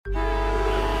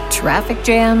Traffic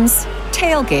jams,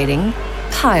 tailgating,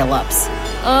 pile-ups.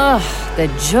 Ugh, the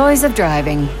joys of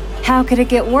driving. How could it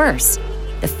get worse?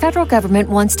 The federal government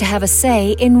wants to have a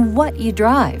say in what you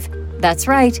drive. That's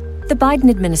right. The Biden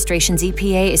administration's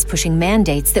EPA is pushing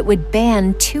mandates that would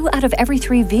ban 2 out of every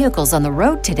 3 vehicles on the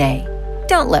road today.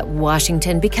 Don't let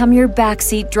Washington become your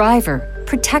backseat driver.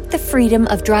 Protect the freedom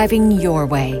of driving your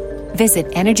way. Visit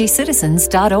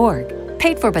EnergyCitizens.org.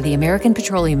 Paid for by the American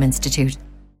Petroleum Institute.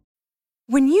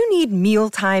 When you need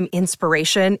mealtime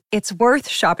inspiration, it's worth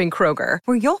shopping Kroger,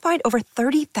 where you'll find over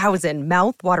 30,000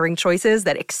 mouth-watering choices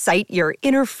that excite your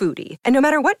inner foodie. And no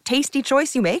matter what tasty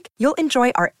choice you make, you'll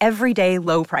enjoy our everyday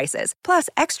low prices, plus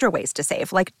extra ways to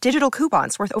save, like digital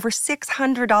coupons worth over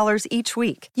 $600 each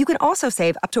week. You can also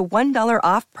save up to $1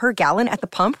 off per gallon at the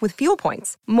pump with fuel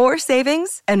points. More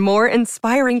savings and more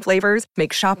inspiring flavors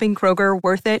make shopping Kroger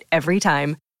worth it every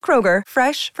time. Kroger,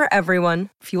 fresh for everyone.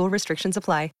 Fuel restrictions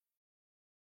apply.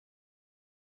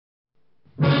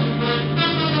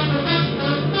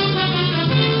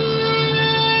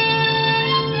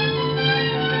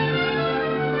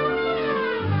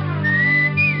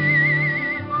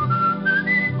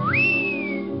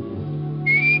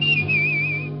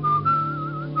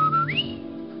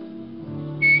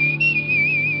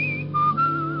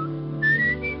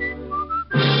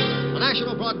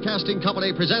 National Broadcasting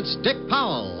Company presents Dick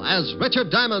Powell as Richard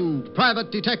Diamond,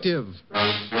 Private Detective.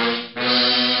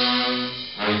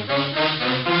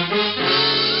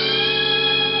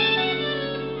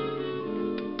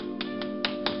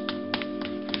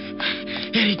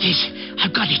 There it is.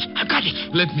 I've got it.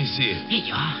 Let me see it. Here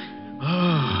you are.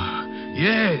 Oh,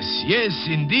 yes,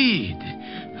 indeed.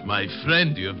 My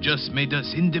friend, you have just made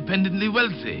us independently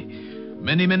wealthy.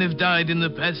 Many men have died in the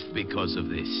past because of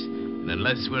this. And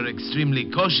unless we're extremely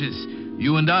cautious,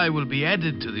 you and I will be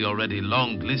added to the already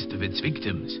long list of its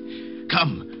victims.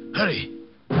 Come, hurry.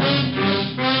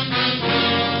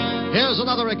 Here's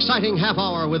another exciting half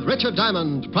hour with Richard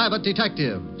Diamond, Private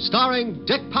Detective, starring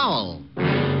Dick Powell.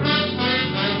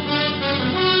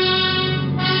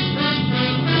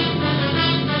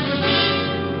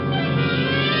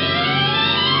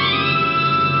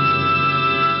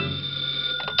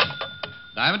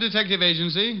 Diamond Detective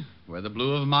Agency, where the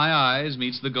blue of my eyes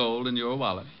meets the gold in your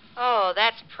wallet. Oh,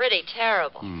 that's pretty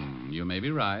terrible. You may be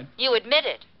right. You admit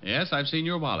it. Yes, I've seen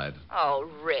your wallet. Oh,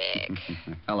 Rick.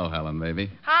 Hello, Helen,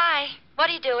 baby. Hi. What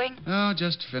are you doing? Oh,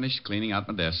 just finished cleaning out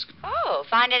my desk. Oh,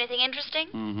 find anything interesting?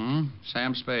 Mm-hmm.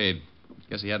 Sam Spade.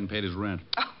 Guess he hadn't paid his rent.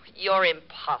 Oh, you're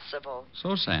impossible.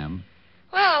 So, Sam.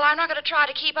 Well, I'm not going to try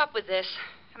to keep up with this.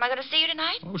 Am I going to see you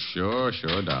tonight? Oh, sure,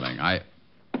 darling.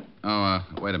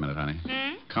 Wait a minute, honey.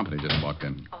 Company just walked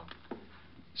in. Oh.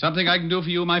 Something I can do for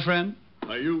you, my friend?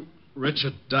 Are you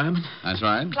Richard Diamond? That's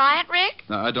right. Client, Rick?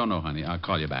 No, I don't know, honey. I'll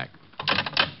call you back.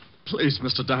 Please,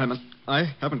 Mr. Diamond,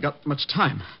 I haven't got much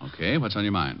time. Okay, what's on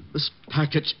your mind? This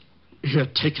package, here,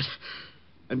 take it.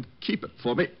 And keep it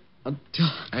for me until...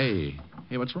 Hey,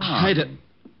 what's wrong? Hide it.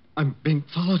 I'm being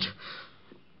followed.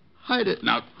 Hide it.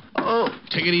 Now,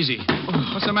 take it easy.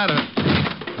 What's the matter?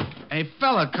 Hey,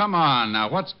 fella, come on now.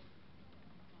 What's...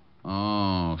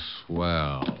 Oh,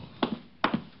 swell.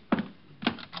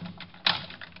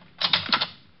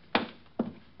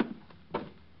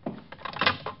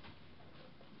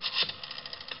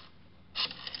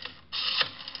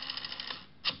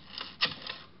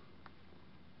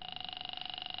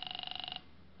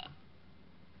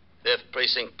 Fifth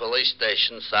Precinct Police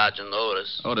Station, Sergeant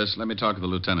Otis. Otis, let me talk to the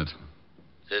lieutenant.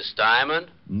 This Diamond?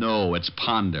 No, it's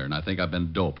Ponder, and I think I've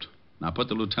been doped. Now put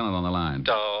the lieutenant on the line.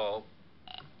 Oh.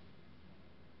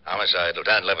 Homicide,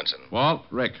 Lieutenant Levinson. Walt,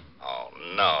 Rick. Oh,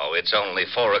 no, it's only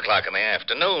 4 o'clock in the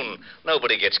afternoon.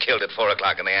 Nobody gets killed at 4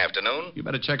 o'clock in the afternoon. You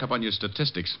better check up on your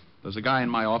statistics. There's a guy in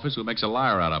my office who makes a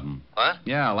liar out of them. What?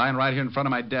 Yeah, lying right here in front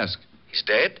of my desk. He's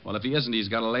dead? Well, if he isn't, he's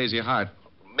got a lazy heart.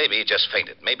 Maybe he just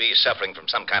fainted. Maybe he's suffering from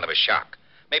some kind of a shock.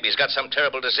 Maybe he's got some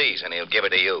terrible disease, and he'll give it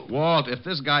to you. Walt, if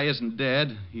this guy isn't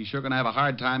dead, he's sure going to have a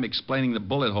hard time explaining the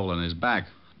bullet hole in his back.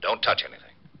 Don't touch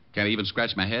anything. Can't even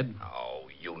scratch my head? Oh,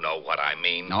 you know what I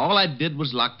mean. All I did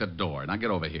was lock the door. Now get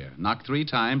over here. Knock 3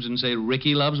 times and say,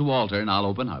 Ricky loves Walter, and I'll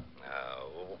open up.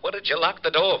 What did you lock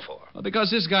the door for? Well, because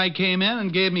this guy came in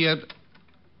and gave me a...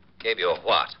 Gave you a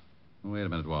what? Wait a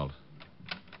minute, Walt.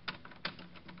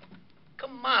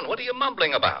 Come on, what are you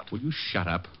mumbling about? Will you shut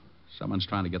up? Someone's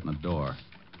trying to get in the door.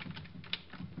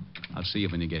 I'll see you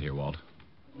when you get here, Walt.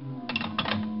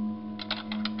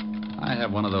 I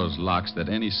have one of those locks that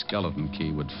any skeleton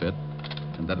key would fit,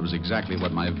 and that was exactly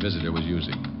what my visitor was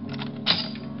using.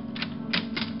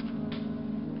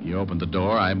 He opened the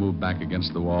door. I moved back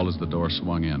against the wall as the door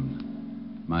swung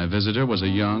in. My visitor was a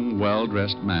young,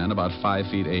 well-dressed man about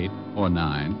 5 feet 8 or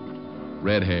 9,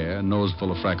 red hair, nose full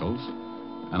of freckles,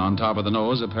 and on top of the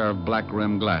nose, a pair of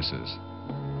black-rimmed glasses.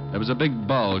 There was a big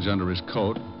bulge under his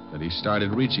coat that he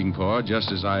started reaching for just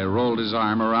as I rolled his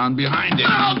arm around behind him.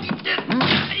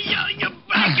 You're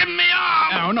backing me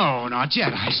off. No, not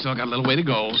yet. I still got a little way to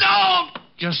go. No!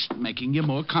 Just making you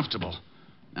more comfortable.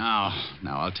 Now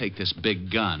I'll take this big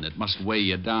gun. It must weigh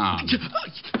you down.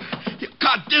 You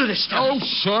can't do this stuff. Oh,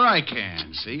 sure I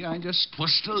can. See, I just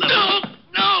twist a little.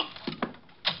 No!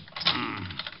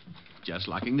 Just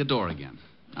locking the door again.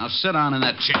 Now sit down in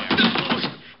that chair.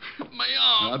 My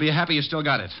arm. I'll be happy you still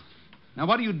got it. Now,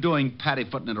 what are you doing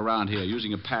patty-footing it around here,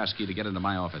 using a pass key to get into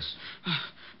my office?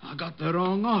 I got the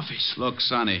wrong office. Look,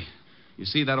 Sonny, you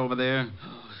see that over there?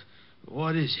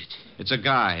 What is it? It's a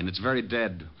guy, and it's very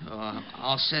dead.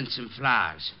 I'll send some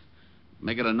flowers.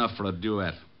 Make it enough for a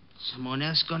duet. Someone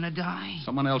else gonna die?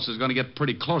 Someone else is going to get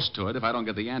pretty close to it if I don't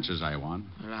get the answers I want.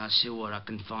 Well, I'll see what I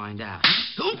can find out.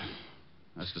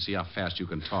 That's to see how fast you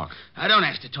can talk. I don't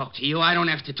have to talk to you. I don't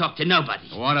have to talk to nobody.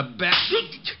 Want to bet?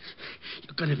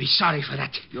 You're gonna be sorry for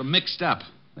that. You're mixed up.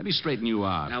 Let me straighten you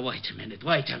out. Now, wait a minute.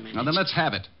 Now, then let's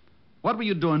have it. What were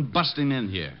you doing busting in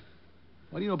here?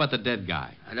 What do you know about the dead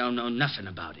guy? I don't know nothing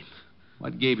about him.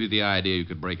 What gave you the idea you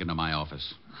could break into my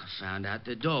office? I found out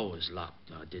the door was locked.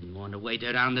 I didn't want to wait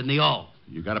around in the hall.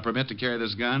 You got a permit to carry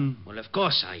this gun? Well, of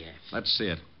course I have. Let's see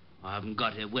it. I haven't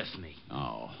got it with me.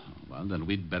 Oh, well, then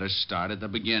we'd better start at the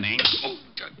beginning.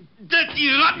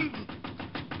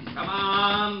 Come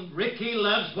on. Ricky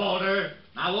loves Walter.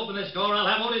 Now open this door. I'll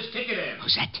have Otis kick it in.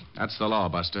 Who's that? That's the law,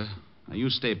 Buster. Now, you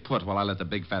stay put while I let the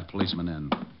big fat policeman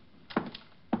in.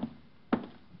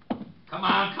 Come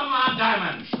on,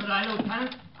 Diamond. Should I,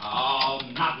 Lieutenant? Oh,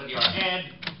 not with your head.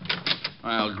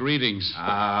 Well, greetings.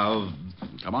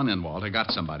 Come on in, Walt. I got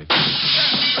somebody.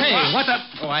 Hey, what the...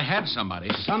 Oh, I had somebody.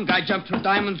 Some guy jumped through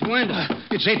Diamond's window.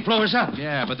 It's 8 floors up.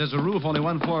 Yeah, but there's a roof only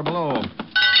 1 floor below.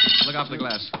 Look out for the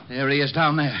glass. There he is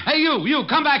down there. Hey, you,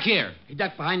 come back here. He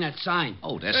ducked behind that sign.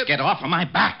 Otis, get off of my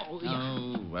back.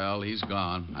 Oh, well, he's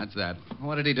gone. That's that.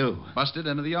 What did he do? Busted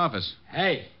into the office.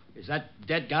 Hey, is that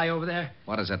dead guy over there?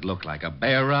 What does that look like? A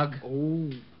bear rug? Oh.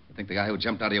 You think the guy who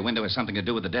jumped out of your window has something to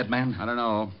do with the dead man? I don't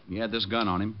know. He had this gun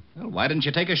on him. Well, why didn't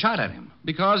you take a shot at him?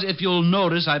 Because if you'll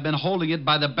notice, I've been holding it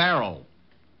by the barrel.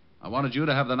 I wanted you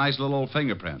to have the nice little old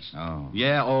fingerprints. Oh.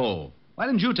 Yeah, oh. Why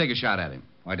didn't you take a shot at him?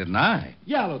 Why didn't I?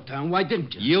 Yeah, Lieutenant, why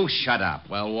didn't you? You shut up.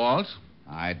 Well, Walt?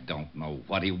 I don't know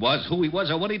what he was, who he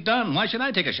was, or what he'd done. Why should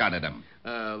I take a shot at him?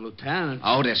 Lieutenant.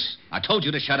 Otis, I told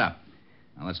you to shut up.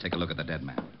 Now, let's take a look at the dead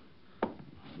man.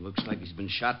 Looks like he's been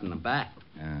shot in the back.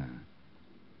 Yeah.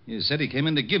 You said he came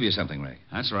in to give you something, Ray.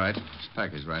 That's right. This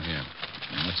package right here.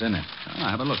 What's in it? Oh,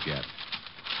 I haven't looked yet.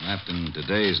 Wrapped in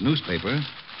today's newspaper.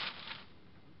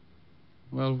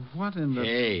 Well, what in the...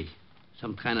 Hey,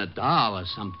 some kind of doll or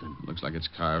something. Looks like it's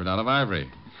carved out of ivory.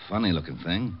 Funny-looking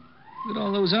thing. Look at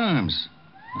all those arms.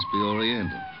 Must be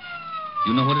Oriental.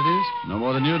 You know what it is? No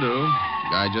more than you do. The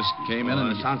guy just came in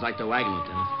and... It sounds like the wagon,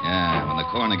 Lieutenant. Yeah, when the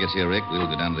coroner gets here, Rick, we'll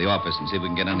go down to the office and see if we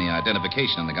can get any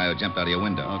identification on the guy who jumped out of your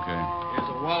window. Okay. Here's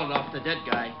a wallet off the dead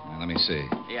guy. Now, let me see.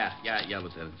 Yeah,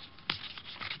 Lieutenant.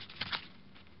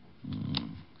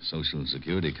 Social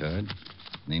Security card.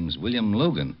 Name's William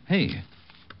Logan. Hey,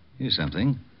 here's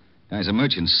something. Guy's a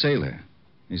merchant sailor.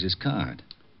 Here's his card.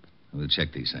 We'll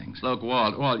check these things. Look,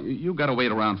 Walt, you got to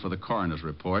wait around for the coroner's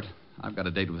report. I've got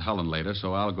a date with Helen later,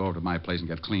 so I'll go over to my place and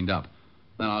get cleaned up.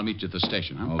 Then I'll meet you at the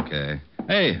station, huh? Okay.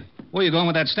 Hey, where are you going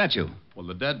with that statue? Well,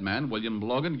 the dead man, William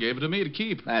Logan, gave it to me to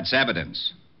keep. That's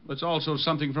evidence. It's also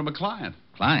something from a client.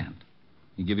 Client?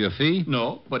 He give you a fee?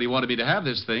 No, but he wanted me to have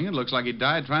this thing. It looks like he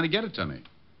died trying to get it to me.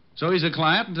 So he's a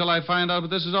client until I find out what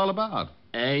this is all about.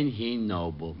 Ain't he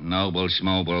noble? Noble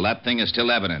schmoble. That thing is still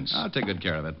evidence. I'll take good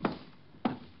care of it.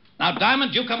 Now,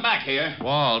 Diamond, you come back here.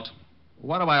 Walt,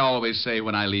 what do I always say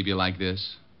when I leave you like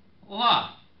this?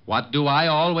 What? What do I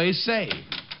always say?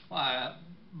 Why,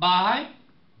 bye?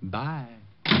 Bye.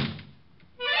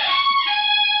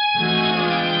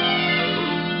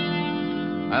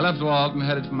 I left Walt and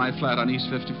headed for my flat on East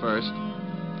 51st.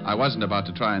 I wasn't about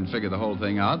to try and figure the whole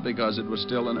thing out because it was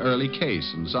still an early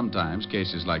case, and sometimes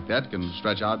cases like that can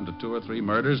stretch out into 2 or 3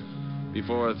 murders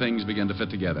before things begin to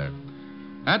fit together.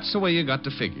 That's the way you got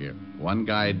to figure. One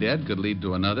guy dead could lead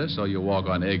to another, so you walk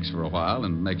on eggs for a while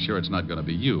and make sure it's not going to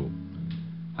be you.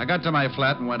 I got to my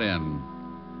flat and went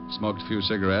in. Smoked a few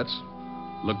cigarettes.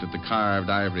 Looked at the carved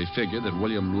ivory figure that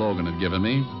William Logan had given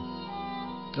me.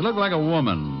 It looked like a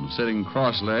woman sitting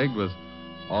cross-legged with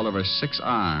all of her 6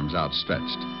 arms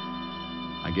outstretched.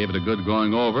 I gave it a good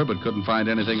going over, but couldn't find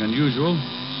anything unusual.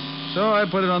 So I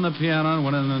put it on the piano and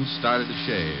went in and started to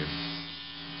shave.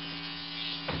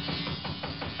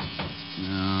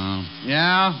 No.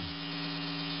 Yeah?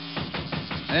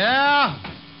 Yeah?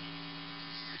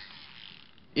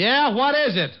 Yeah, what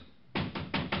is it?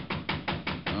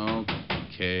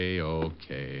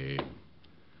 Okay.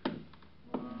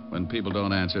 When people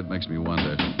don't answer, it makes me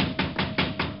wonder.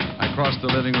 I crossed the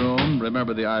living room,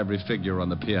 remembered the ivory figure on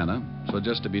the piano. So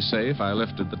just to be safe, I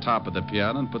lifted the top of the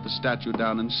piano and put the statue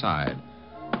down inside.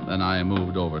 Then I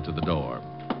moved over to the door.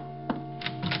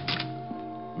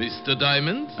 Mr.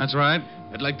 Diamond? That's right.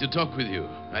 I'd like to talk with you.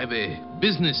 I have a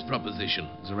business proposition.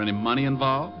 Is there any money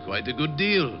involved? Quite a good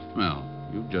deal. Well,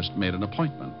 you've just made an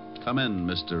appointment. Come in,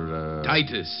 Mr.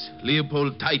 Titus.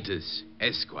 Leopold Titus,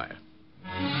 Esquire.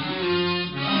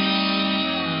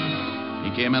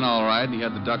 He came in all right, and he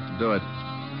had the duck to do it.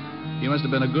 He must have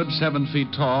been a good 7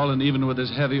 feet tall, and even with his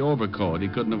heavy overcoat, he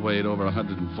couldn't have weighed over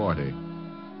 140.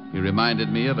 He reminded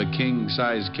me of a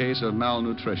king-size case of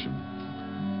malnutrition.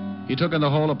 He took in the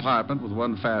whole apartment with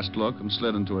one fast look and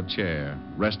slid into a chair,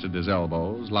 rested his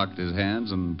elbows, locked his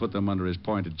hands, and put them under his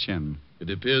pointed chin.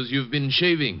 It appears you've been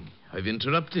shaving. I've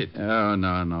interrupted. Oh,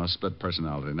 no. Split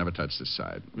personality. Never touched this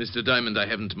side. Mr. Diamond, I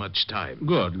haven't much time.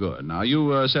 Good. Now,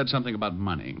 you said something about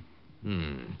money.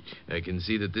 I can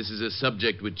see that this is a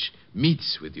subject which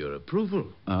meets with your approval.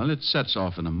 Well, it sets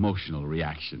off an emotional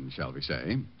reaction, shall we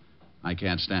say. I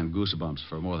can't stand goosebumps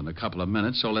for more than a couple of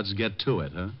minutes, so let's get to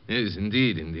it, huh? Yes,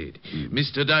 indeed.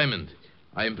 Mr. Diamond,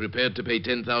 I am prepared to pay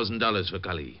 $10,000 for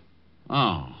Kali.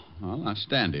 Oh, well, that's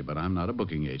dandy, but I'm not a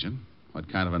booking agent. What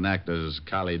kind of an act does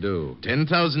Kali do?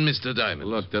 10,000, Mr. Diamond.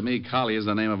 Look, to me, Kali is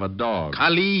the name of a dog.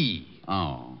 Kali.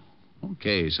 Oh,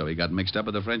 okay, so he got mixed up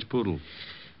with the French poodle.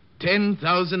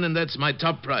 10,000, and that's my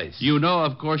top price. You know,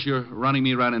 of course, you're running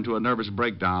me right into a nervous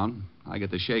breakdown. I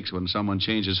get the shakes when someone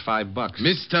changes $5.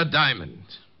 Mr. Diamond,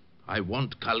 I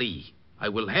want Kali. I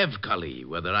will have Kali,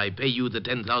 whether I pay you the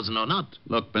 10,000 or not.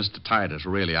 Look, Mr. Titus,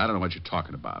 really, I don't know what you're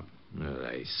talking about. Well,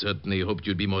 I certainly hoped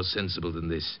you'd be more sensible than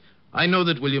this. I know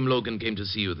that William Logan came to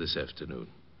see you this afternoon.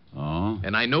 Oh?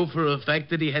 And I know for a fact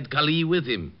that he had Kali with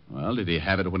him. Well, did he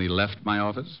have it when he left my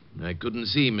office? I couldn't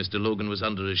see. Mr. Logan was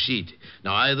under a sheet.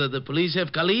 Now, either the police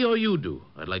have Kali or you do.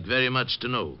 I'd like very much to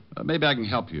know. Maybe I can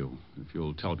help you, if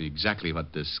you'll tell me exactly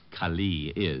what this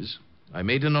Kali is. I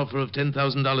made an offer of $10,000,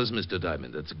 Mr.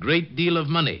 Diamond. That's a great deal of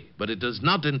money, but it does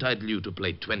not entitle you to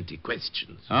play 20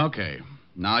 questions. Okay.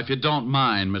 Now, if you don't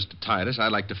mind, Mr. Titus,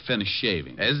 I'd like to finish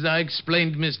shaving. As I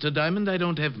explained, Mr. Diamond, I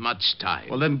don't have much time.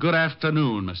 Well, then, good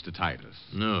afternoon, Mr. Titus.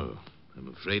 No, I'm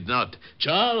afraid not.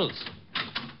 Charles!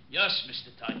 Yes, Mr.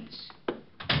 Titus.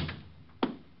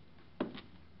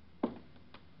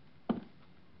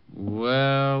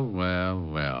 Well.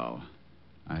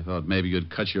 I thought maybe you'd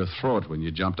cut your throat when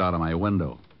you jumped out of my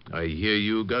window. I hear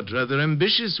you got rather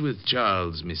ambitious with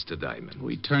Charles, Mr. Diamond.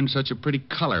 He turned such a pretty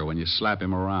color when you slap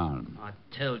him around. I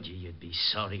told you you'd be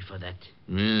sorry for that.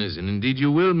 Yes, and indeed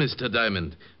you will, Mr.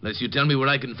 Diamond, unless you tell me where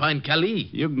I can find Kali.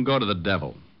 You can go to the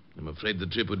devil. I'm afraid the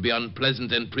trip would be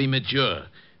unpleasant and premature.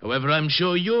 However, I'm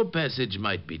sure your passage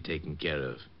might be taken care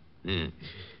of.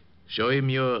 Show him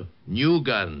your new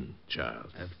gun,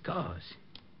 Charles. Of course.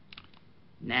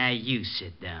 Now you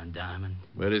sit down, Diamond.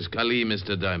 Where is Kali,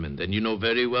 Mr. Diamond? And you know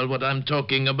very well what I'm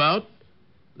talking about.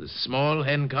 The small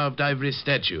hand-carved ivory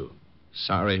statue.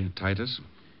 Sorry, Titus.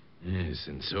 Yes,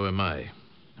 and so am I.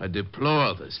 I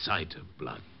deplore the sight of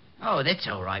blood. Oh, that's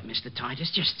all right, Mr.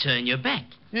 Titus. Just turn your back.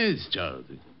 Yes, Charles.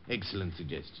 Excellent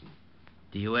suggestion.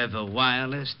 Do you have a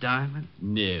wireless, Diamond?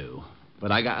 No.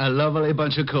 But I got a lovely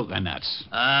bunch of coconuts.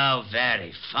 Oh,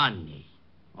 very funny.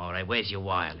 All right, where's your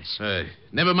wireless?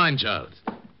 Never mind, Charles.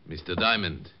 Mr.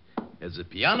 Diamond has a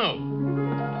piano.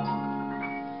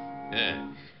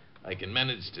 I can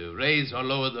manage to raise or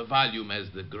lower the volume as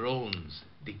the groans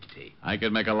dictate. I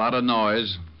can make a lot of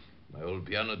noise. My old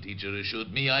piano teacher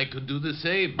assured me I could do the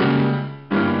same.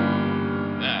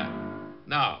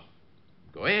 Now,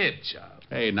 go ahead, Charles.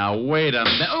 Hey, now, wait a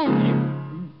minute.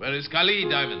 Oh! Where is Kali,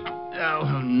 Diamond?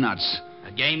 Oh, nuts.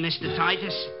 Again, Mr.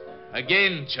 Titus?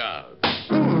 Again, Charles.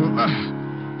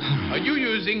 Are you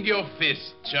using your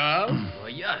fist, Charles? Oh,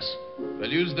 yes. Well,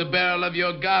 use the barrel of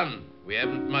your gun. We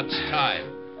haven't much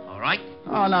time. All right.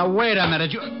 Oh, now, wait a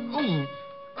minute.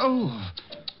 Oh,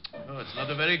 it's not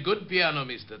a very good piano,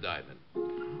 Mr. Diamond.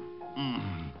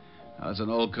 That's an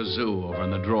old kazoo over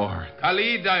in the drawer.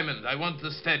 Kali, Diamond, I want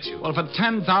the statue. Well, for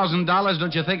 $10,000,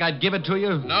 don't you think I'd give it to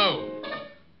you? No.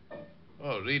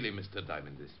 Oh, really, Mr.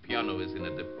 Diamond, this piano is in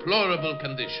a deplorable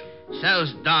condition.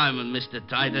 So's Diamond, Mr.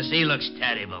 Titus. He looks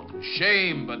terrible.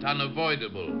 Shame, but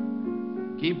unavoidable.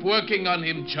 Keep working on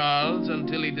him, Charles,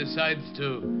 until he decides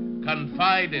to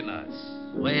Confide in us.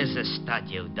 Where's the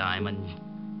statue, Diamond?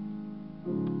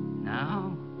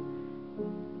 No?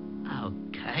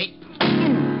 Okay.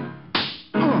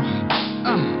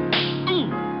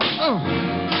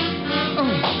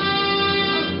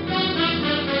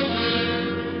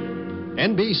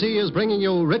 NBC is bringing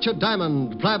you Richard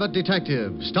Diamond, Private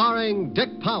Detective, starring Dick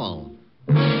Powell.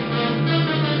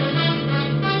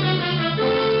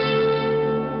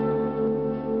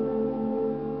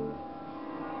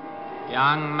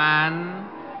 Young man.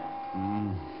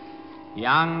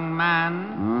 Young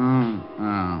man.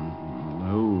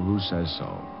 Who says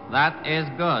so? That is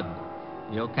good.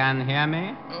 You can hear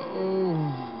me?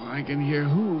 Oh, I can hear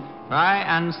who? Try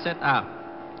and sit up.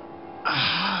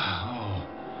 Oh.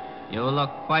 You look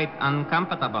quite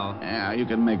uncomfortable. Yeah, you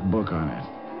can make book on it.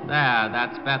 There,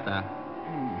 that's better.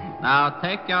 Now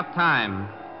take your time.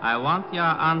 I want your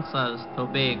answers to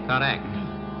be correct.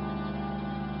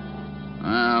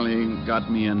 Well, he got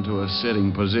me into a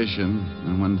sitting position,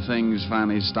 and when things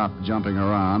finally stopped jumping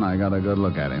around, I got a good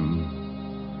look at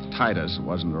him. Titus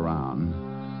wasn't around.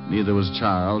 Neither was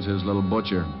Charles, his little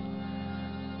butcher.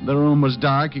 The room was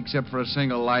dark except for a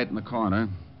single light in the corner.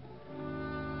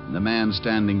 The man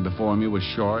standing before me was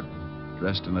short,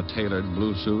 dressed in a tailored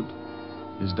blue suit,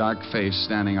 his dark face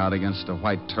standing out against a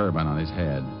white turban on his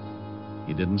head.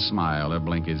 He didn't smile or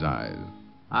blink his eyes.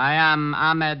 I am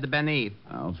Ahmed Benif.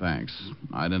 Oh, thanks.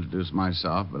 I'd introduce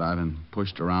myself, but I've been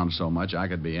pushed around so much I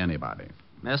could be anybody.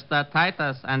 Mr.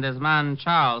 Titus and his man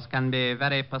Charles can be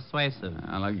very persuasive.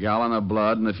 Well, a gallon of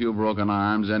blood and a few broken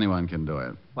arms, anyone can do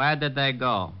it. Where did they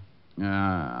go?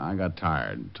 I got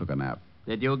tired, took a nap.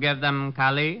 Did you give them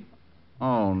Kali?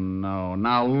 Oh, no.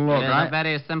 Now, look, It is a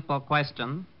very simple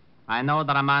question. I know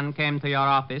that a man came to your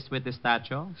office with the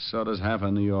statue. So does half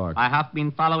of New York. I have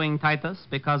been following Titus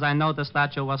because I know the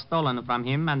statue was stolen from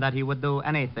him and that he would do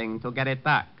anything to get it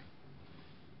back.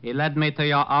 He led me to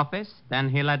your office, then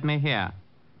he led me here.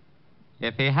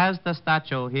 If he has the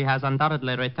statue, he has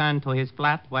undoubtedly returned to his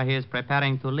flat where he is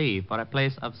preparing to leave for a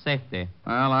place of safety.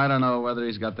 Well, I don't know whether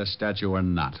he's got the statue or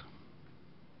not.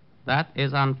 That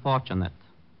is unfortunate.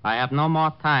 I have no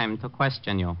more time to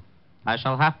question you. I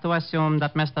shall have to assume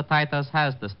that Mr. Titus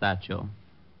has the statue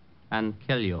and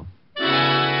kill you. He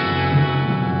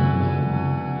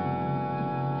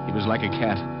was like a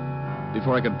cat.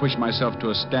 Before I could push myself to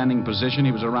a standing position,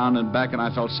 he was around and back, and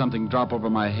I felt something drop over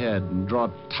my head and draw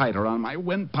tight around my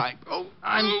windpipe. Oh,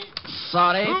 I'm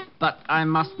sorry, but I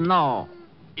must know.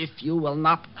 If you will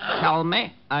not tell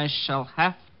me, I shall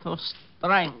have to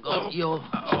strangle you.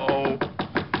 Oh.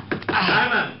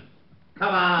 Diamond!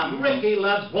 Come on, Ricky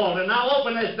loves Walter. Now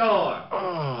open this door.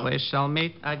 Oh. We shall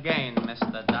meet again,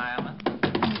 Mr. Diamond.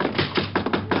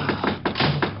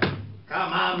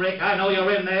 Come on, Rick. I know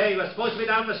you're in there. You were supposed to be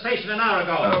down at the station an hour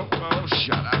ago. Oh,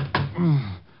 shut up.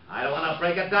 I don't want to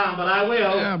break it down, but I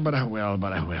will. Yeah, but I will.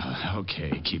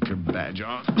 Okay, keep your badge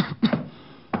on.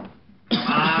 Come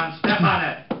on, step on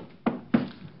it.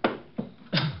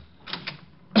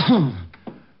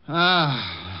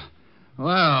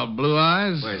 Well, Blue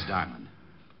Eyes. Where's Diamond?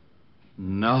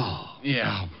 No.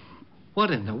 Yeah. What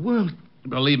in the world?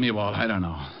 Believe me, Walt, I don't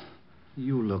know.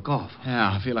 You look awful.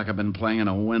 Yeah, I feel like I've been playing in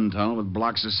a wind tunnel with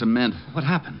blocks of cement. What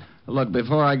happened? Look,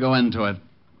 before I go into it,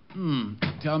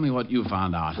 tell me what you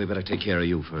found out. We better take care of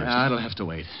you first. Yeah, it'll have to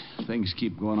wait. Things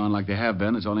keep going on like they have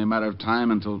been. It's only a matter of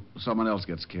time until someone else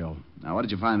gets killed. Now, what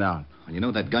did you find out? Well, you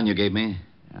know that gun you gave me?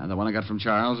 Yeah, the one I got from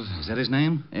Charles. Is that his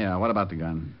name? Yeah, what about the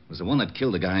gun? It was the one that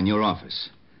killed the guy in your office.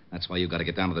 That's why you've got to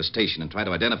get down to the station and try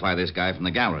to identify this guy from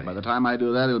the gallery. By the time I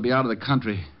do that, he'll be out of the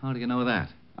country. How do you know that?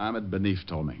 Ahmed Benif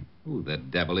told me. Who the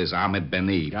devil is Ahmed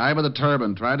Benif? Guy with a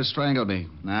turban tried to strangle me.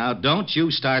 Now, don't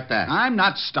you start that. I'm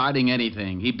not starting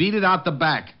anything. He beat it out the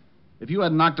back. If you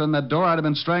had knocked on that door, I'd have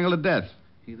been strangled to death.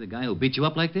 He the guy who beat you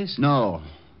up like this? No.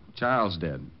 Charles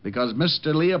did. Because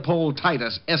Mr. Leopold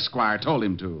Titus, Esquire, told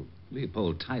him to.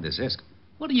 Leopold Titus, Esquire?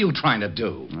 What are you trying to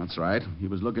do? That's right. He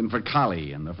was looking for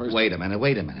Collie in the first... Wait a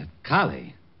minute.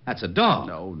 Collie? That's a dog.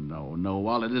 No,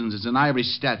 Walt, it isn't. It's an ivory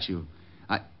statue.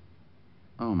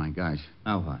 Oh, my gosh.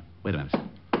 Now what? Wait a minute.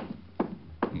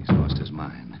 He's lost his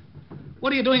mind.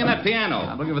 What are you doing in that piano?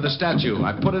 I'm looking for the statue.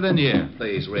 I put it in here.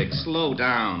 Please, Rick, slow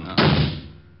down.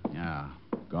 Yeah,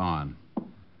 gone.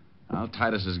 Well,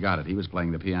 Titus has got it. He was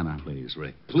playing the piano. Please,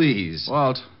 Rick, please.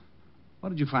 Walt, what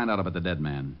did you find out about the dead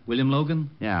man? William Logan?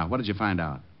 Yeah, what did you find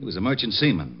out? He was a merchant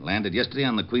seaman. Landed yesterday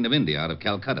on the Queen of India out of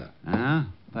Calcutta. Huh?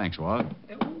 Thanks, Walt.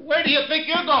 Where do you think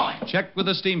you're going? Check with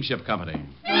the steamship company.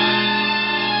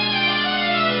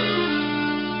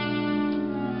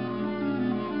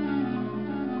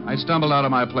 I stumbled out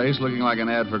of my place looking like an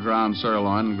ad for ground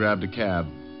sirloin and grabbed a cab.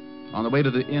 On the way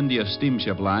to the India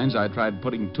steamship lines, I tried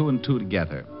putting two and two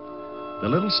together. The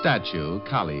little statue,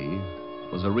 Kali,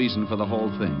 was a reason for the whole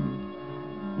thing.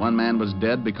 One man was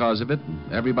dead because of it.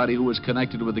 Everybody who was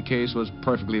connected with the case was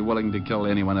perfectly willing to kill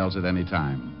anyone else at any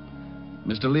time.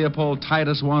 Mr. Leopold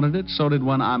Titus wanted it, so did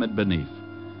one Ahmed Benif.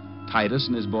 Titus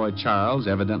and his boy Charles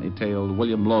evidently tailed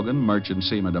William Logan, merchant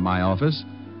seaman, to my office,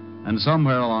 and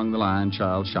somewhere along the line,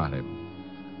 Charles shot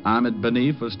him. Ahmed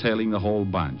Benif was tailing the whole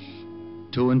bunch.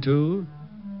 2 and 2?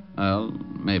 Well,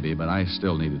 maybe, but I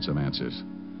still needed some answers.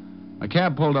 A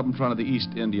cab pulled up in front of the East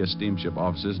India steamship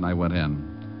offices, and I went in.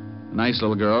 A nice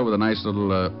little girl with a nice little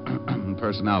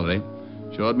personality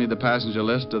showed me the passenger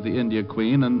list of the India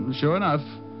Queen, and sure enough,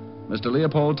 Mr.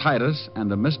 Leopold Titus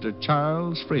and a Mr.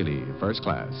 Charles Freely, first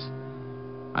class.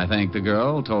 I thanked the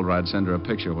girl, told her I'd send her a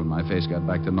picture when my face got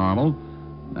back to normal,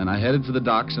 and I headed for the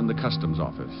docks and the customs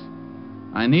office.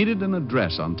 I needed an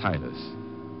address on Titus,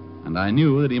 and I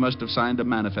knew that he must have signed a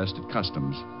manifest at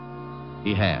customs.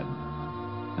 He had.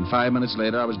 And 5 minutes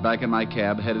later, I was back in my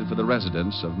cab headed for the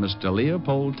residence of Mr.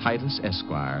 Leopold Titus,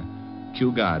 Esquire,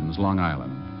 Kew Gardens, Long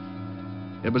Island.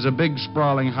 It was a big,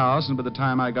 sprawling house, and by the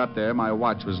time I got there, my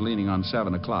watch was leaning on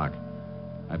 7 o'clock.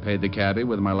 I paid the cabbie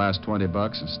with my last $20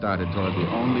 and started toward the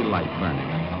only light burning.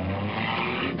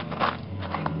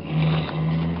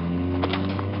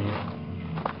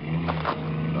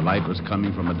 The light was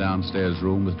coming from a downstairs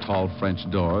room with tall French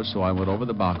doors, so I went over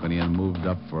the balcony and moved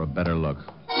up for a better look.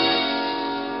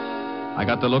 I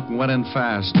got the look and went in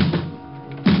fast.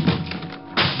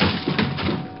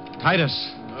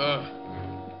 Titus!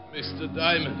 Mr.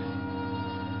 Diamond,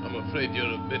 I'm afraid you're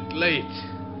a bit late.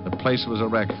 The place was a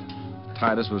wreck.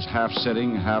 Titus was half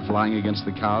sitting, half lying against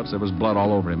the couch. There was blood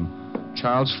all over him.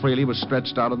 Charles Freely was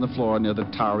stretched out on the floor near the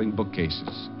towering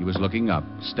bookcases. He was looking up,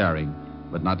 staring,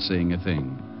 but not seeing a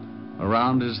thing.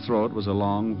 Around his throat was a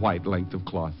long, white length of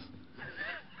cloth.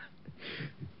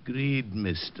 Greed,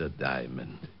 Mr.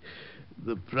 Diamond.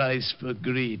 The price for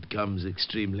greed comes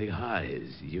extremely high,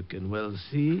 as you can well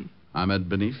see. Ahmed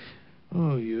Benif?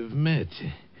 Oh, you've met.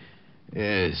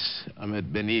 Yes,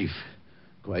 Ahmed Benif.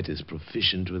 Quite as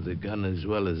proficient with a gun as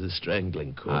well as a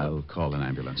strangling cord. I'll call an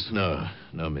ambulance. No,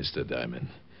 Mr. Diamond.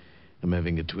 I'm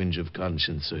having a twinge of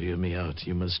conscience, so hear me out.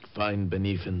 You must find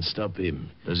Benif and stop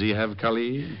him. Does he have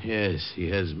Kali? Yes, he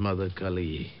has Mother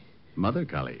Kali. Mother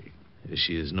Kali? As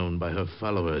she is known by her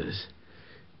followers.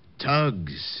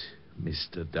 Tugs,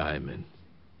 Mr. Diamond.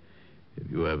 Have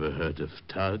you ever heard of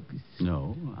Tugs?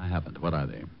 No, I haven't. What are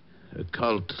they? A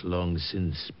cult long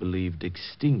since believed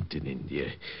extinct in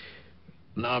India.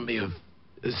 An army of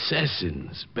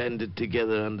assassins banded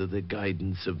together under the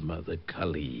guidance of Mother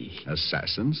Kali.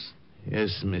 Assassins?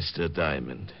 Yes, Mr.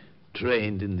 Diamond.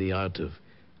 Trained in the art of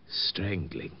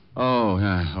strangling. Oh,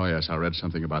 yeah. Oh, yes. I read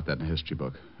something about that in a history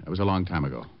book. It was a long time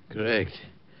ago. Correct.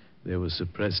 They were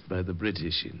suppressed by the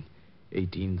British in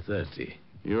 1830.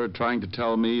 You're trying to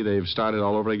tell me they've started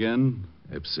all over again?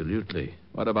 Absolutely.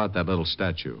 What about that little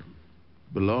statue?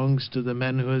 Belongs to the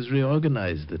man who has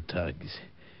reorganized the Tugs.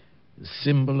 A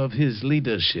symbol of his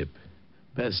leadership,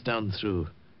 passed down through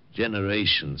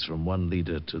generations from one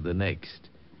leader to the next.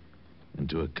 And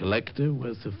to a collector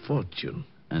worth a fortune.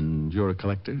 And you're a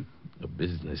collector? A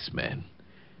businessman.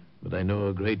 But I know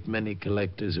a great many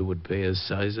collectors who would pay a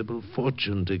sizable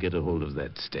fortune to get a hold of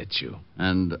that statue.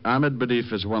 And Ahmed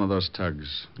Benif is one of those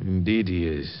Tugs? Indeed he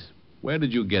is. Where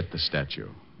did you get the statue?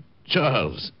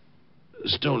 Charles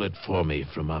stole it for me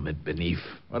from Ahmed Benif.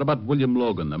 What about William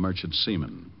Logan, the merchant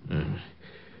seaman?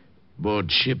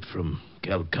 Board ship from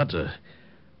Calcutta.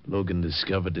 Logan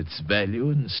discovered its value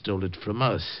and stole it from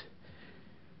us.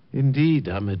 Indeed,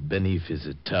 Ahmed Benif is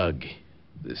a Tug.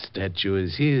 The statue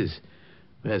is his,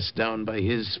 passed down by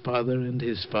his father and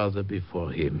his father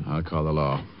before him. I'll call the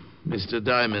law. Mr.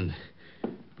 Diamond,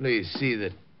 please see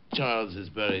that Charles is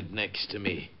buried next to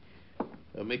me.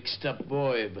 A mixed-up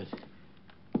boy, but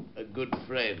a good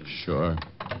friend. Sure.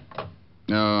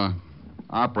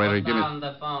 Operator, Put give me... down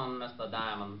the phone, Mr.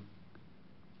 Diamond.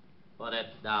 Put it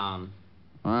down.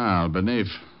 Well, Benif,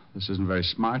 this isn't very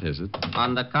smart, is it?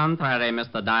 On the contrary,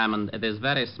 Mr. Diamond, it is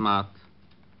very smart.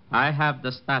 I have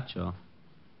the statue.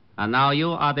 And now you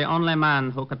are the only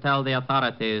man who could tell the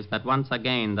authorities that once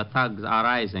again the Tugs are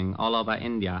rising all over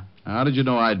India. How did you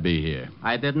know I'd be here?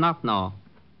 I did not know.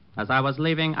 As I was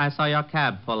leaving, I saw your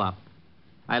cab pull up.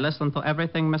 I listened to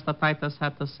everything Mr. Titus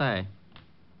had to say.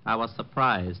 I was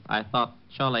surprised. I thought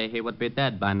surely he would be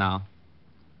dead by now.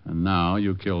 And now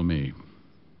you kill me.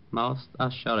 Most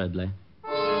assuredly.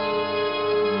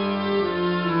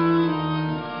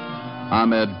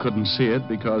 Ahmed couldn't see it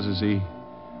because as he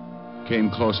came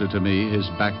closer to me. His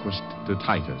back was to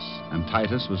Titus, and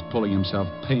Titus was pulling himself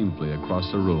painfully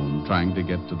across the room, trying to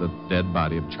get to the dead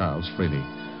body of Charles Freely.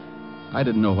 I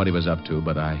didn't know what he was up to,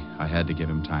 but I had to give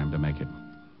him time to make it.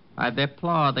 I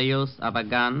deplore the use of a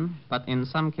gun, but in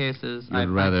some cases I'd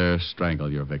rather strangle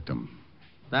your victim.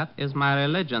 That is my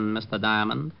religion, Mr.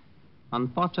 Diamond.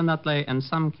 Unfortunately, in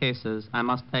some cases, I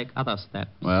must take other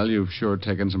steps. Well, you've sure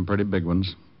taken some pretty big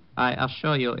ones. I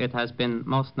assure you it has been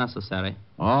most necessary.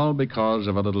 All because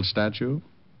of a little statue?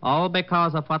 All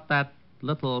because of what that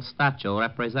little statue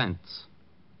represents.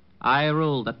 I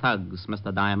rule the thugs,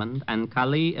 Mr. Diamond, and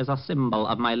Kali is a symbol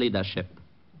of my leadership.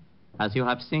 As you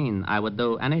have seen, I would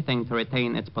do anything to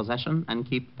retain its possession and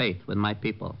keep faith with my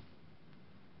people.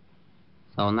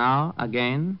 So now,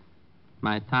 again,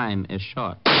 my time is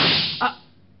short.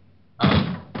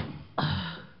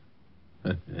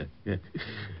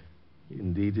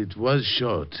 Indeed, it was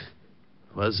short,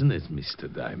 wasn't it,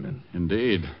 Mr. Diamond?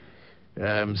 Indeed.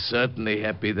 I'm certainly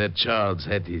happy that Charles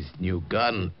had his new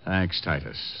gun. Thanks,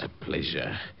 Titus. A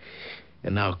pleasure.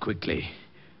 And now, quickly,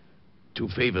 2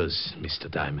 favors, Mr.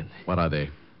 Diamond. What are they?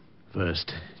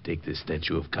 First, take the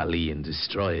statue of Kali and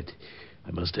destroy it.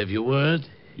 I must have your word.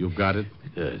 You've got it.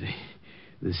 Good.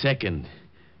 The second,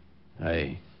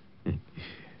 I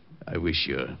wish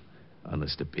your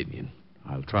honest opinion.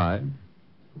 I'll try.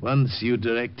 Once you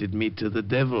directed me to the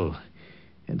devil,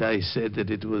 and I said that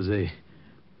it was a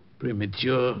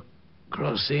premature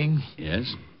crossing.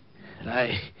 Yes? And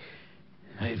I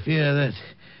fear that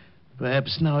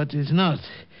perhaps now it is not.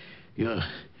 Your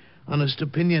honest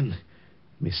opinion,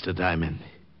 Mr. Diamond.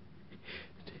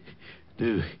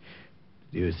 Do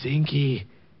you think he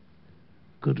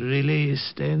could really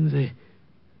stand the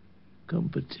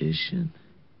competition?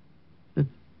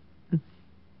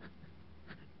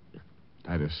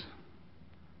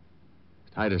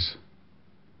 Titus.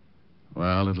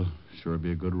 Well, it'll sure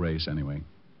be a good race anyway.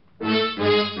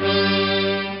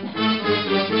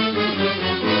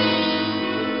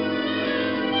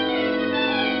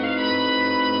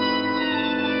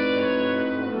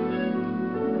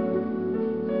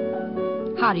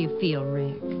 How do you feel,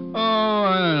 Rick? Oh,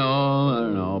 I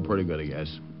don't know. Pretty good, I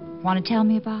guess. Want to tell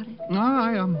me about it? No,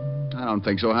 I don't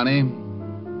think so, honey.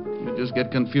 You just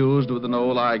get confused with an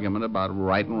old argument about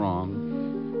right and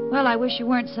wrong. Well, I wish you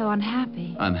weren't so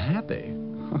unhappy. Unhappy?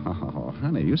 Oh,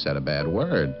 honey, you said a bad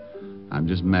word. I'm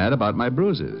just mad about my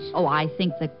bruises. Oh, I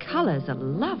think the colors are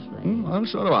lovely. Well,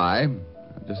 so do I.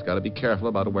 I've just got to be careful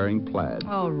about wearing plaid.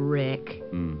 Oh, Rick.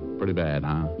 Pretty bad,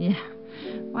 huh? Yeah.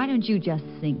 Why don't you just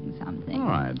sing something? All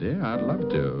right, dear. I'd love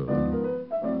to.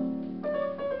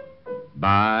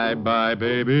 Bye-bye,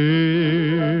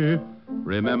 baby.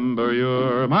 Remember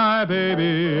you're my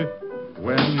baby.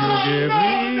 When you give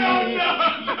me...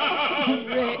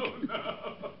 Rick.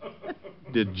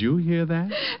 Did you hear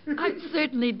that? I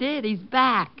certainly did. He's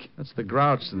back. That's the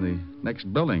grouch in the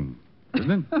next building,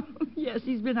 isn't it? Yes,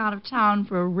 he's been out of town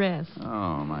for a rest.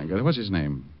 Oh, my God. What's his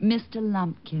name? Mr.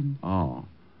 Lumpkin. Oh.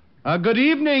 Good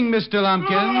evening, Mr.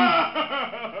 Lumpkin.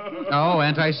 Oh,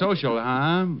 antisocial,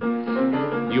 huh?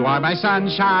 You are my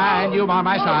sunshine, you are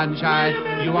my sunshine,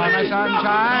 you are my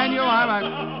sunshine, you are my...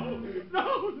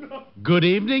 No. Good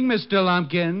evening, Mr.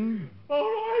 Lumpkin.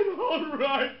 All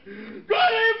right.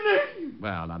 Good evening.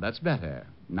 Well, now that's better.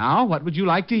 Now, what would you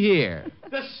like to hear?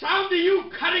 The sound of you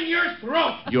cutting your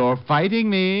throat. You're fighting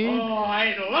me. Oh,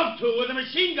 I'd love to with a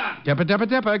machine gun.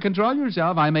 Tepper, control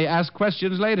yourself. I may ask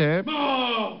questions later.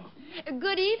 Oh.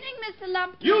 Good evening, Mr.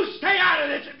 Lumpkin. You stay out of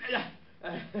this.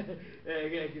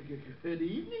 Good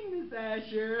evening, Miss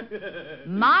Asher.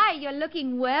 My, you're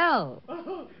looking well.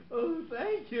 Oh,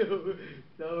 thank you.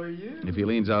 So are you. If he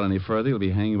leans out any further, he'll be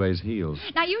hanging by his heels.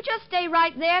 Now, you just stay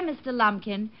right there, Mr.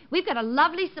 Lumpkin. We've got a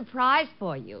lovely surprise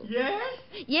for you. Yes?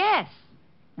 Yes.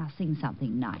 Now, sing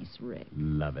something nice, Rick.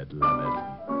 Love it.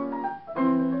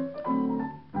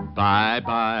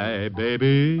 Bye-bye,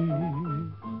 baby.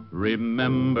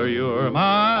 Remember you're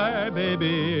my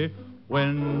baby.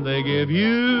 When they give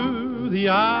you the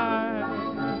eye,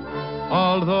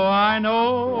 although I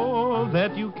know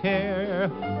that you care,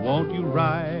 won't you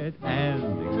write and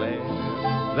declare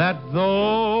that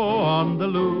though on the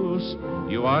loose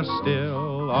you are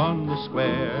still on the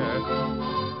square?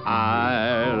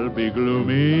 I'll be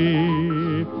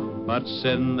gloomy, but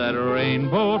send that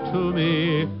rainbow to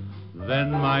me,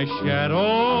 then my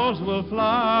shadows will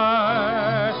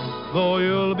fly, though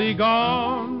you'll be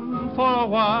gone for a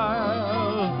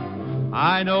while.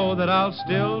 I know that I'll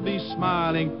still be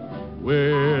smiling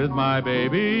with my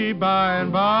baby by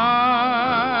and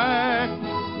by,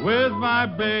 with my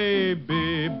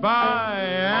baby by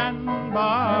and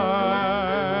by.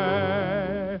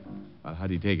 Well, how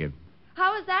do you take it?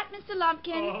 that, Mr.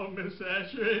 Lumpkin? Oh, Miss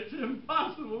Asher, it's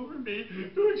impossible for me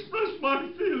to express my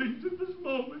feelings at this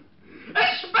moment.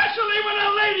 Especially when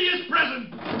a lady is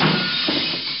present.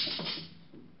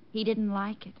 He didn't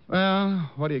like it.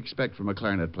 Well, what do you expect from a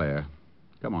clarinet player?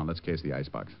 Come on, let's case the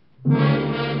icebox.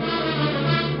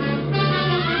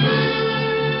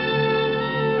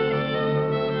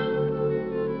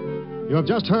 You have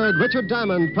just heard Richard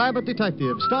Diamond, Private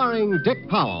Detective, starring Dick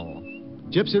Powell.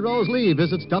 Gypsy Rose Lee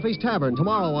visits Duffy's Tavern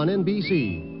tomorrow on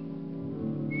NBC.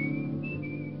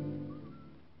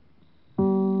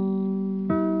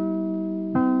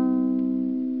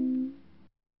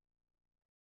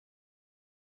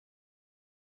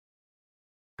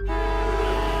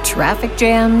 Traffic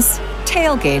jams,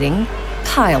 tailgating,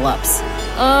 pile-ups.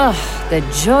 Ugh, the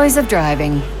joys of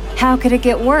driving. How could it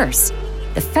get worse?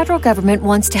 The federal government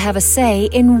wants to have a say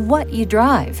in what you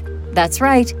drive. That's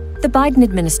right. The Biden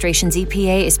administration's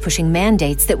EPA is pushing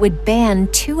mandates that would ban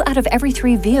 2 out of every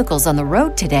 3 vehicles on the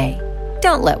road today.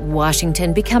 Don't let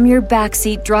Washington become your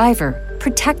backseat driver.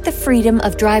 Protect the freedom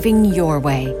of driving your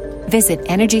way. Visit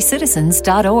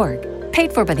EnergyCitizens.org.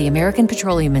 Paid for by the American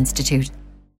Petroleum Institute.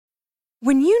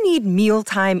 When you need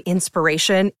mealtime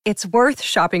inspiration, it's worth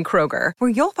shopping Kroger, where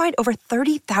you'll find over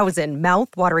 30,000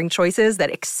 mouth-watering choices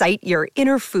that excite your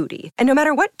inner foodie. And no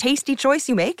matter what tasty choice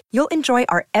you make, you'll enjoy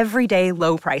our everyday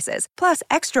low prices, plus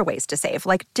extra ways to save,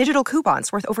 like digital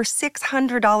coupons worth over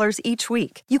 $600 each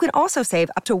week. You can also save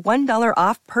up to $1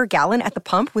 off per gallon at the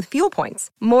pump with fuel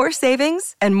points. More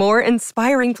savings and more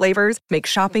inspiring flavors make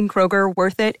shopping Kroger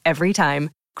worth it every time.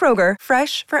 Kroger,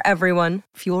 fresh for everyone.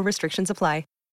 Fuel restrictions apply.